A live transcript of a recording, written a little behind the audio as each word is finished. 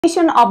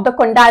Of the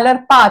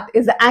condylar path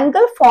is the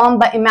angle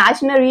formed by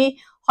imaginary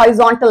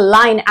horizontal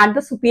line at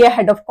the superior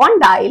head of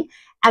condyle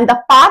and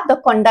the path the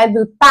condyle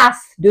will pass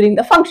during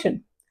the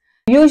function.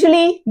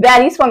 Usually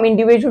varies from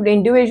individual to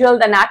individual.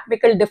 The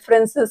anatomical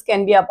differences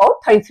can be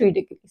about 33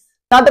 degrees.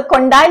 Now the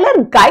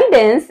condylar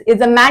guidance is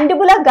a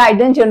mandibular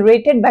guidance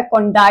generated by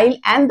condyle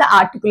and the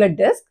articular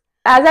disc.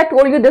 As I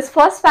told you, this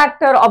first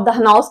factor of the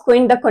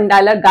Hanaus-Cohen, the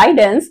condylar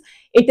guidance,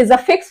 it is a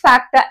fixed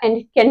factor and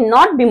it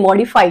cannot be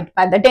modified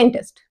by the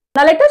dentist.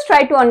 Now let us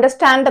try to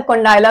understand the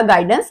condylar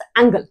guidance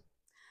angle.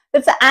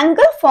 It's an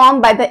angle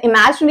formed by the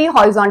imaginary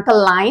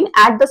horizontal line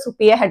at the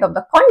superior head of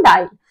the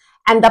condyle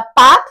and the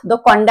path the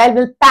condyle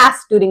will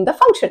pass during the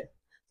function.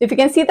 If you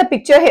can see the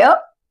picture here,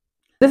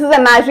 this is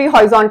imaginary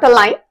horizontal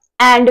line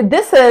and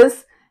this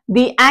is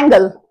the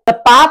angle, the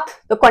path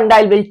the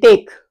condyle will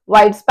take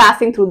while it's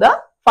passing through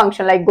the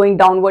function, like going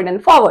downward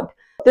and forward.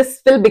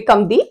 This will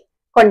become the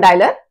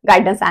condylar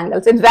guidance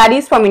angles. It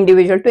varies from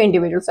individual to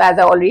individual, so as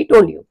I already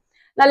told you.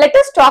 Now let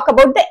us talk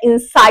about the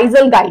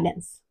incisal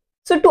guidance.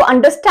 So to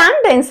understand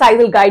the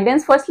incisal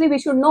guidance, firstly we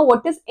should know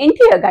what is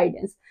anterior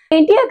guidance.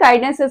 Anterior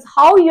guidance is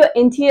how your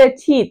anterior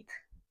teeth,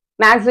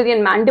 maxillary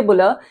and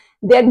mandibular,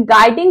 they are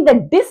guiding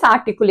the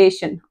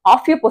disarticulation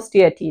of your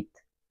posterior teeth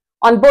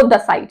on both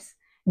the sides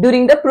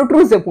during the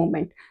protrusive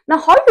movement. Now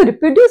how you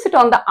reproduce it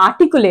on the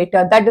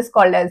articulator, that is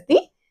called as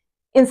the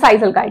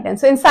incisal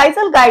guidance. So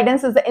incisal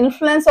guidance is the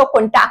influence of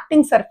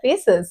contacting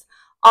surfaces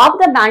of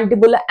the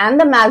mandibular and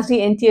the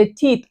maxillary anterior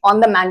teeth on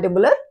the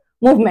mandibular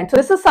movement. So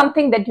this is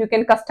something that you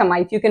can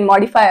customize, you can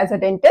modify as a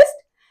dentist,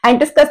 and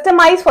it is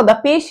customized for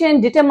the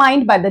patient,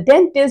 determined by the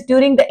dentist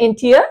during the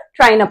anterior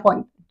try-in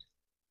appointment.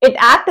 It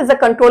acts as a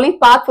controlling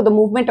path for the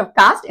movement of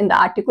cast in the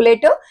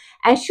articulator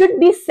and should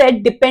be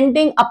set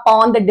depending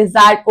upon the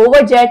desired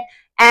overjet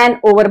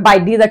and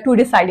overbite. These are two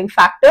deciding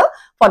factors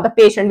for the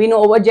patient. We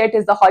know overjet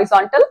is the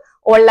horizontal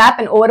overlap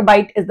and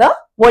overbite is the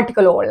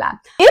vertical overlap.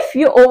 If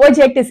your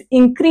overjet is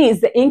increased,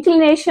 the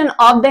inclination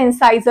of the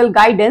incisal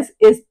guidance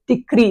is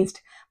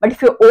decreased. But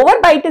if your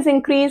overbite is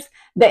increased,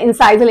 the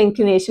incisal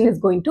inclination is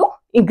going to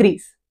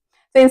increase.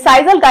 So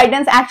incisal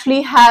guidance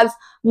actually has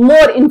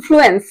more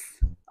influence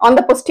on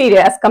the posterior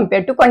as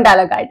compared to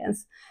condylar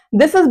guidance.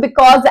 This is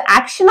because the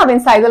action of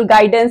incisal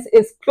guidance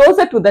is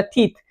closer to the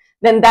teeth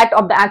than that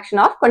of the action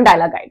of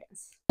condylar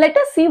guidance. Let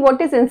us see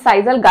what is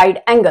incisal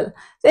guide angle.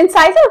 So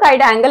incisal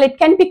guide angle, it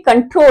can be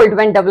controlled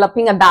when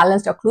developing a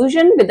balanced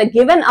occlusion with a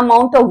given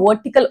amount of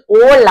vertical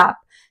overlap.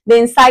 The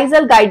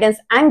incisal guidance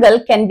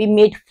angle can be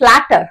made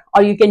flatter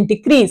or you can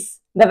decrease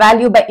the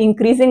value by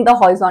increasing the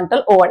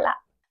horizontal overlap.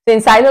 The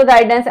incisal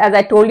guidance, as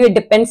I told you, it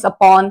depends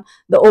upon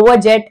the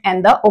overjet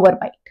and the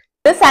overbite.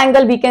 This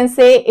angle, we can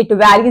say it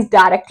varies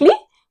directly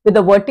with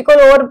the vertical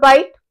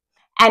overbite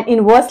and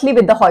inversely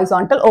with the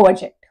horizontal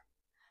overjet.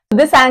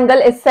 This angle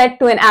is set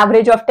to an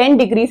average of 10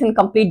 degrees in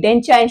complete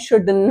denture and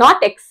should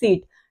not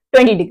exceed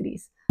 20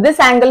 degrees. This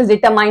angle is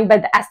determined by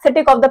the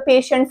aesthetic of the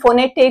patient,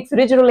 phonetics,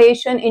 ridge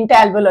relation,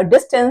 interalveolar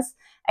distance.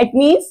 It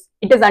means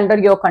it is under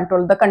your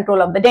control, the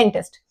control of the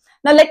dentist.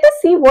 Now let us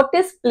see what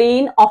is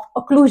plane of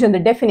occlusion, the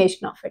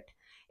definition of it.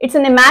 It's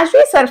an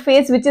imaginary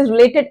surface which is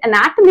related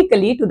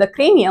anatomically to the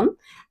cranium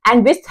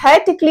and which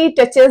theoretically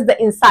touches the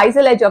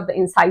incisal edge of the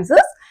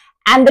incisors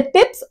and the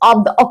tips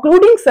of the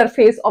occluding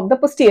surface of the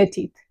posterior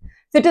teeth.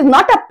 So it is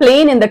not a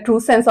plane in the true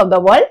sense of the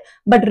word,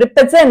 but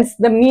represents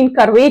the mean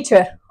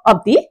curvature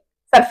of the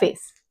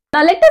surface.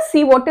 Now let us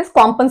see what is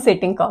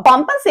compensating curve.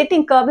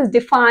 Compensating curve is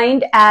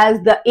defined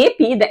as the AP,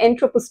 the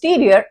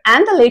anteroposterior,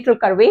 and the lateral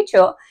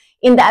curvature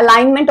in the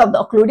alignment of the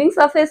occluding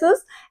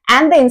surfaces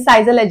and the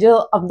incisal edge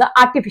of the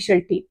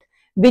artificial teeth,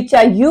 which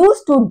are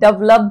used to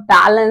develop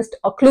balanced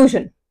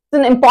occlusion. So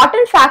an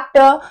important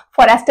factor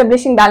for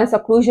establishing balanced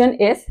occlusion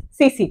is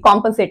CC,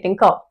 compensating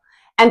curve.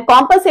 And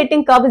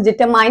compensating curve is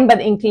determined by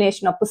the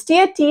inclination of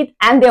posterior teeth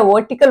and their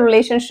vertical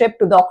relationship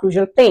to the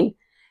occlusal plane,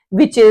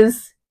 which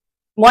is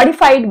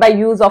modified by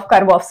use of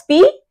curve of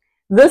Spee,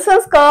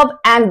 Wilson's curve,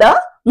 and the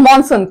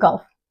Monson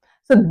curve.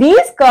 So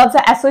these curves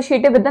are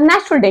associated with the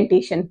natural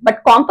dentition,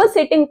 but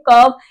compensating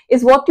curve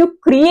is what you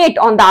create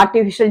on the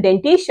artificial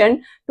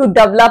dentition to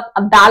develop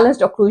a balanced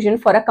occlusion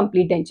for a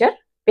complete denture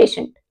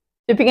patient.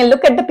 So if you can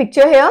look at the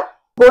picture here,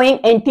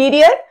 going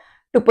anterior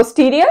to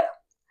posterior,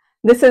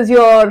 this is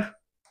your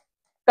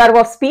curve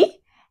of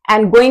Spee,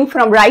 and going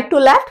from right to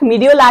left,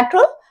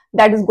 mediolateral,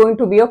 that is going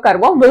to be your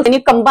curve of Wilson. When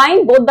you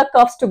combine both the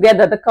curves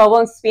together, the curve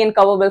of Spee and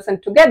curve of Wilson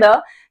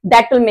together,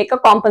 that will make a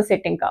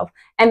compensating curve.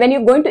 And when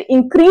you're going to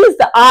increase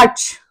the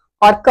arch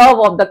or curve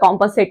of the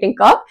compensating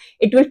curve,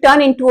 it will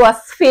turn into a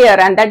sphere,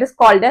 and that is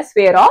called a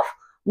sphere of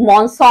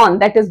Monson,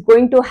 that is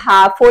going to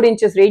have 4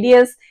 inches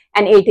radius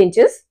and 8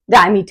 inches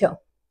diameter.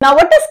 Now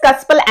what is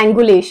cuspal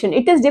angulation?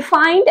 It is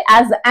defined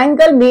as the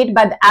angle made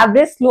by the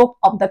average slope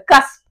of the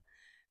cusp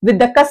with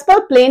the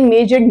cuspal plane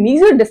measured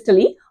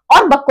mesodistally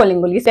or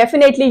buccolingually.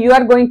 Definitely you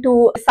are going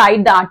to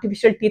decide the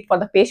artificial teeth for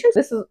the patient.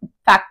 This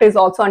factor is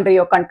also under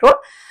your control.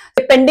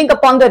 Depending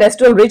upon the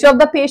residual ridge of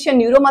the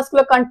patient,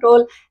 neuromuscular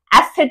control,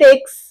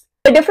 aesthetics,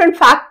 the different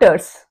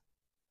factors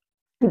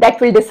that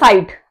will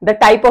decide the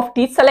type of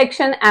teeth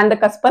selection and the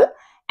cuspal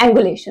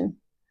angulation.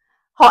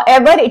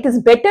 However, it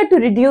is better to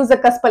reduce the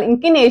cuspal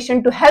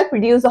inclination to help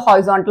reduce the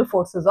horizontal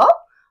forces of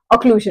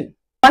occlusion.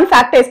 One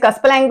factor is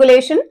cuspal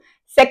angulation.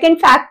 Second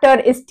factor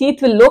is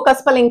teeth with low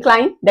cuspal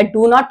incline that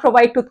do not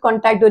provide tooth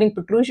contact during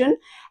protrusion,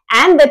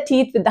 and the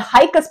teeth with the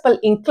high cuspal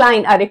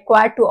incline are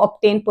required to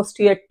obtain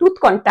posterior tooth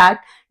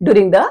contact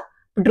during the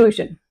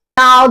protrusion.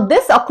 Now,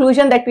 this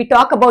occlusion that we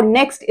talk about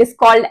next is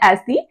called as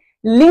the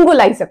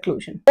lingualized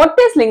occlusion. What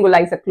is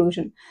lingualized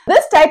occlusion?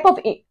 This type of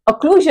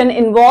occlusion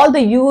involves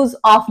the use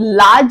of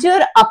larger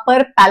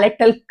upper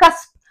palatal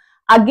cusp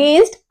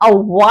against a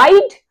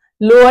wide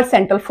lower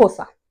central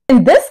fossa.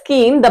 In this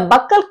scheme, the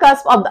buccal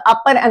cusp of the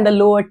upper and the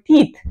lower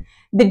teeth,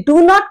 they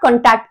do not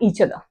contact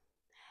each other,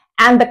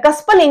 and the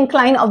cuspal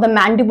incline of the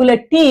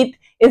mandibular teeth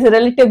is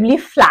relatively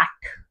flat.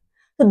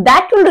 So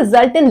that will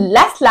result in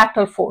less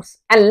lateral force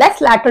and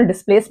less lateral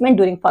displacement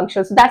during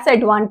function. So that's the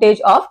advantage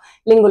of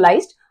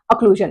lingualized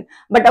occlusion.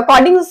 But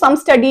according to some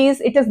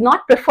studies, it is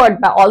not preferred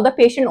by all the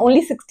patients.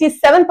 Only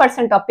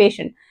 67% of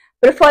patients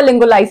prefer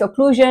lingualized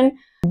occlusion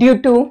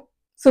due to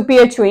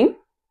superior chewing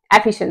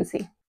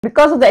efficiency.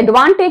 Because of the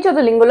advantage of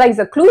the lingualized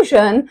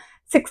occlusion,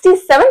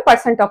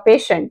 67% of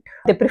patients,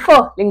 they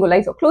prefer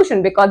lingualized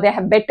occlusion because they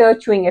have better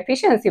chewing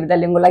efficiency with the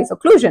lingualized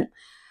occlusion.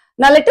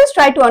 Now, let us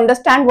try to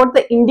understand what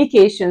the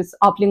indications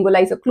of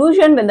lingualized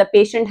occlusion when the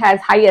patient has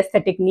high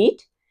aesthetic need,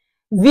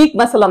 weak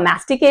muscle of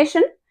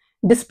mastication,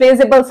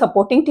 displaceable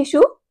supporting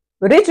tissue,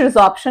 ridge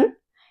resorption,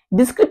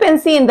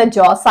 discrepancy in the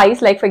jaw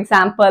size, like for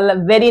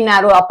example, very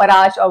narrow upper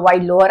arch or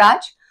wide lower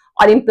arch,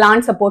 or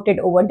implant supported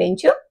over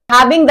denture.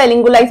 Having the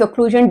lingualized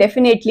occlusion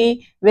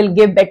definitely will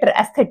give better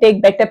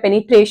aesthetic, better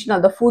penetration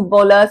of the food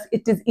bolus.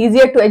 It is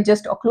easier to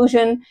adjust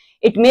occlusion.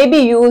 It may be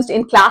used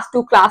in class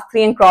 2, class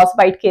 3 and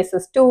crossbite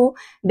cases too.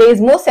 There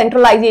is more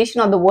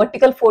centralization of the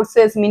vertical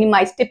forces,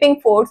 minimized tipping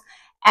force,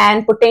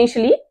 and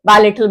potentially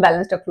bilateral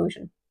balanced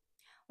occlusion.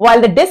 While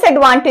the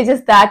disadvantage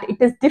is that it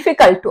is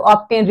difficult to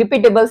obtain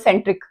repeatable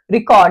centric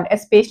record,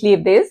 especially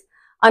if there is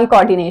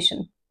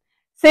uncoordination.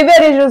 Severe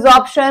ridge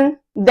resorption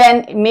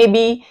then may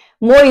be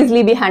more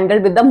easily be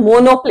handled with the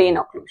monoplane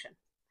occlusion.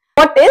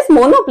 What is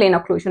monoplane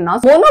occlusion now?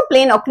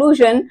 Monoplane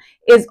occlusion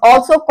is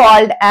also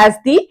called as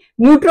the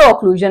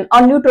neutro-occlusion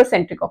or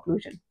neurocentric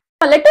occlusion.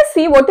 Now let us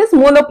see what is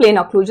monoplane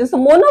occlusion. So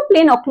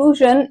monoplane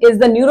occlusion is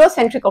the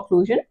neurocentric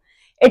occlusion.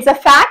 It's a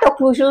flat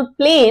occlusal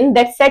plane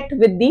that's set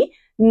with the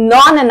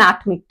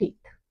non-anatomic teeth.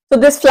 So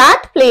this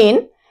flat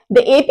plane,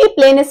 the AP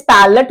plane is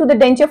parallel to the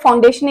denture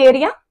foundation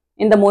area.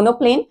 In the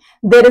monoplane,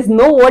 there is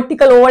no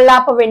vertical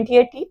overlap of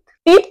anterior teeth.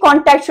 Teeth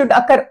contact should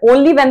occur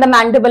only when the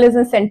mandible is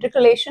in centric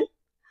relation.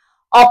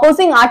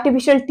 Opposing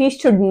artificial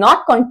teeth should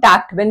not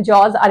contact when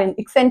jaws are in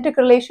eccentric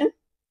relation.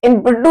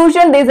 In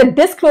protrusion, there is a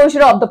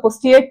disclosure of the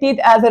posterior teeth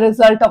as a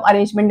result of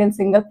arrangement in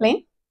single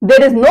plane.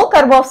 There is no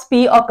curve of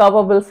Spee or curve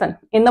of Wilson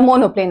in the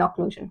monoplane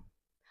occlusion.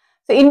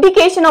 So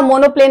indication of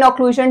monoplane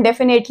occlusion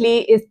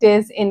definitely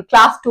is in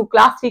class 2,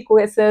 class 3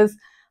 cases,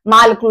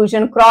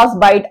 malocclusion,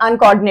 crossbite,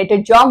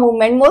 uncoordinated jaw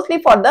movement,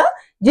 mostly for the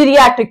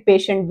geriatric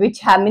patient which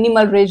have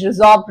minimal ridge,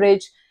 resorbed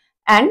ridge,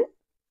 and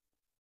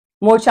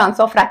more chance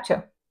of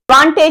fracture.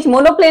 Advantage,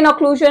 monoplane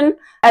occlusion,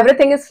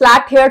 everything is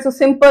flat here, so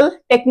simple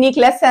technique,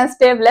 less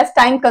sensitive, less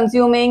time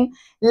consuming,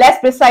 less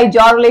precise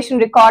jaw relation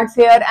records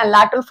here, and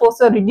lateral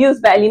force are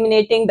reduced by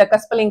eliminating the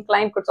cuspal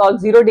incline, could solve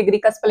 0 degree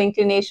cuspal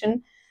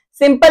inclination.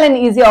 Simple and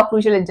easy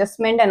occlusal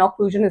adjustment, and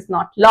occlusion is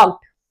not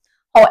locked.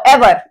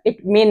 However,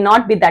 it may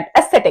not be that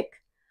aesthetic.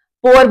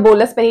 Poor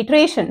bolus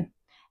penetration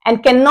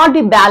and cannot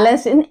be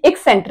balanced in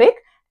eccentric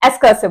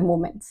excursive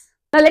movements.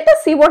 Now let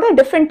us see what are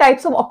different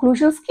types of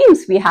occlusion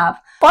schemes we have.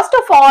 First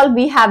of all,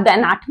 we have the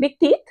anatomic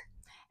teeth.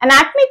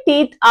 Anatomic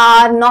teeth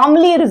are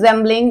normally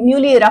resembling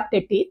newly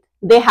erupted teeth.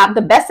 They have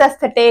the best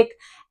aesthetic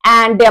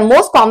and they are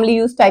most commonly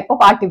used type of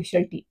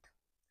artificial teeth.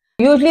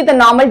 Usually the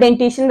normal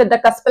dentition with the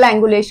cuspal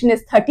angulation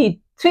is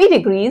 33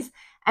 degrees.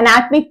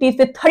 Anatomic teeth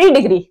with 30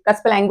 degree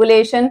cuspal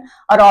angulation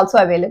are also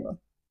available.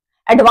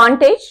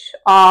 Advantage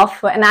of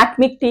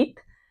anatomic teeth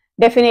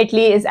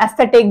definitely is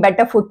aesthetic,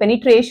 better food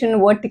penetration,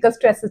 vertical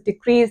stress is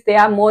decreased, they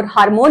are more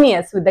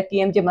harmonious with the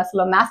TMJ muscle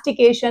of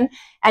mastication,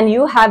 and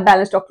you have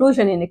balanced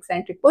occlusion in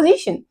eccentric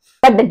position.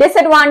 But the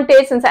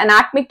disadvantage, since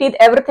anatomic teeth,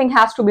 everything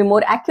has to be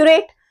more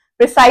accurate,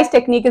 precise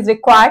technique is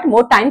required,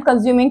 more time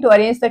consuming to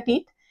arrange the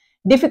teeth.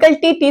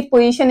 Difficulty teeth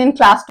position in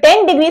class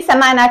 10 degree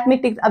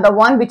semi-anatomic teeth are the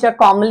one which are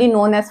commonly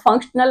known as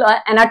functional or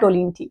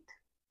Anatolian teeth.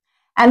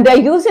 And they are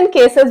used in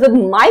cases with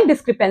mild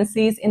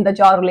discrepancies in the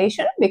jaw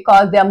relation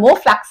because they are more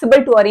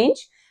flexible to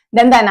arrange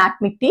than the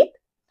anatomic teeth.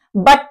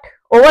 But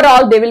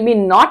overall, they will be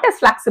not as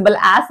flexible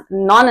as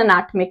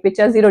non-anatomic, which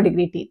are 0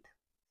 degree teeth.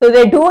 So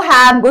they do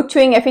have good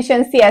chewing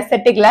efficiency,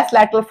 aesthetic, less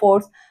lateral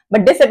force,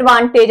 but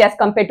disadvantage as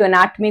compared to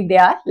anatomic, they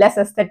are less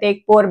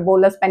aesthetic, poor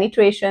bolus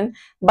penetration,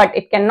 but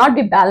it cannot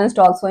be balanced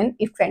also in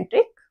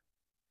eccentric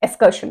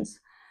excursions.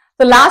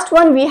 The last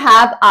one we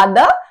have are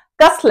the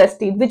cuspless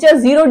teeth, which are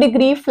 0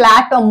 degree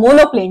flat or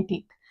monoplane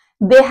teeth.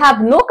 They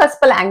have no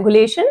cuspal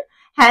angulation,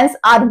 hence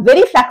are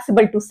very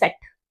flexible to set.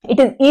 It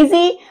is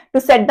easy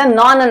to set the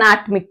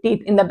non-anatomic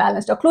teeth in the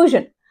balanced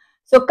occlusion.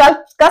 So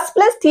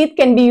cuspless teeth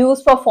can be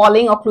used for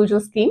following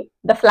occlusal scheme,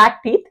 the flat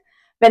teeth,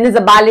 when there is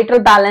a bilateral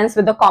balance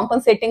with a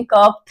compensating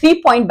curve,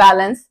 3-point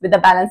balance with a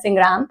balancing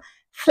ramp,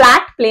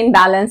 flat plane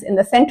balance in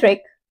the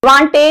centric.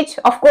 Advantage,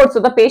 of course, so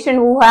the patient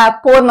who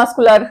have poor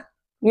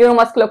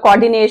neuromuscular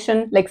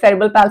coordination, like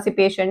cerebral palsy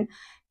patient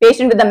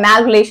with the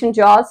malrelation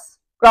jaws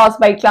crossed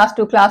by class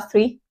 2, class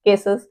 3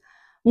 cases,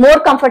 more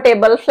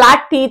comfortable,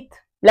 flat teeth,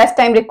 less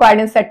time required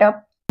in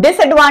setup.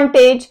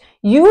 Disadvantage,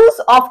 use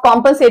of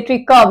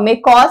compensatory curve may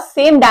cause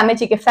same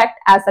damaging effect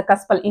as the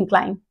cuspal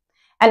incline,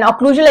 and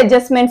occlusal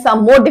adjustments are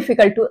more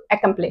difficult to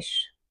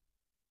accomplish.